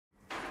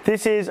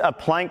This is a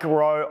plank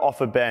row off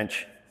a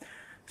bench.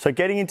 So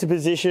getting into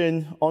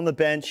position on the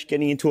bench,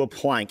 getting into a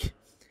plank.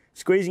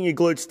 Squeezing your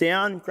glutes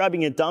down,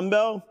 grabbing a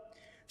dumbbell,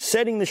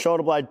 setting the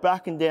shoulder blade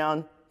back and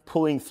down,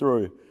 pulling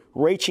through.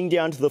 Reaching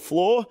down to the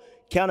floor,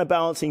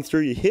 counterbalancing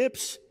through your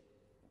hips,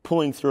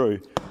 pulling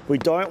through. We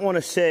don't want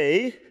to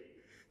see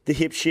the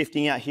hips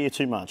shifting out here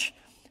too much.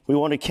 We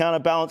want to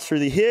counterbalance through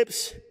the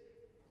hips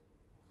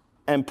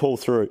and pull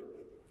through.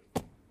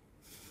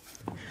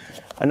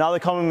 Another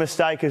common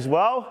mistake as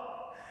well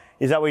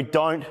is that we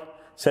don't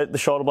set the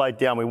shoulder blade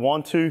down. We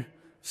want to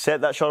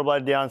set that shoulder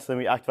blade down so then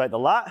we activate the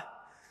lat.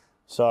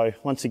 So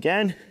once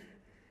again,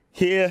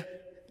 here,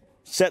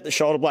 set the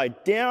shoulder blade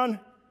down,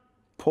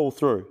 pull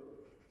through.